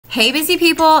Hey busy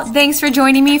people, thanks for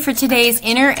joining me for today's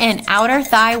inner and outer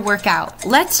thigh workout.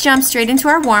 Let's jump straight into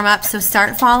our warm-up, so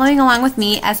start following along with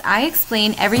me as I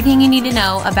explain everything you need to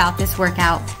know about this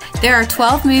workout. There are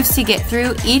 12 moves to get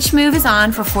through. Each move is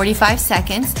on for 45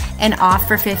 seconds and off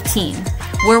for 15.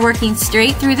 We're working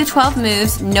straight through the 12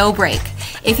 moves, no break.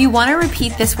 If you want to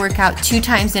repeat this workout 2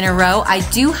 times in a row, I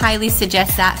do highly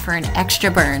suggest that for an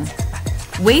extra burn.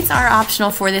 Weights are optional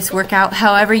for this workout,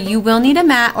 however, you will need a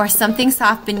mat or something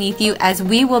soft beneath you as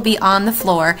we will be on the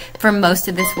floor for most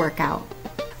of this workout.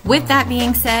 With that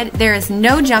being said, there is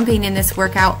no jumping in this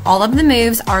workout. All of the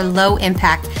moves are low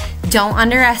impact. Don't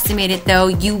underestimate it though,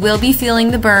 you will be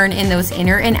feeling the burn in those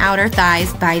inner and outer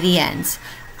thighs by the end.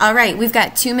 Alright, we've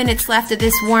got 2 minutes left of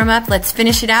this warm up. Let's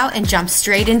finish it out and jump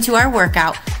straight into our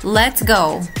workout. Let's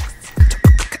go!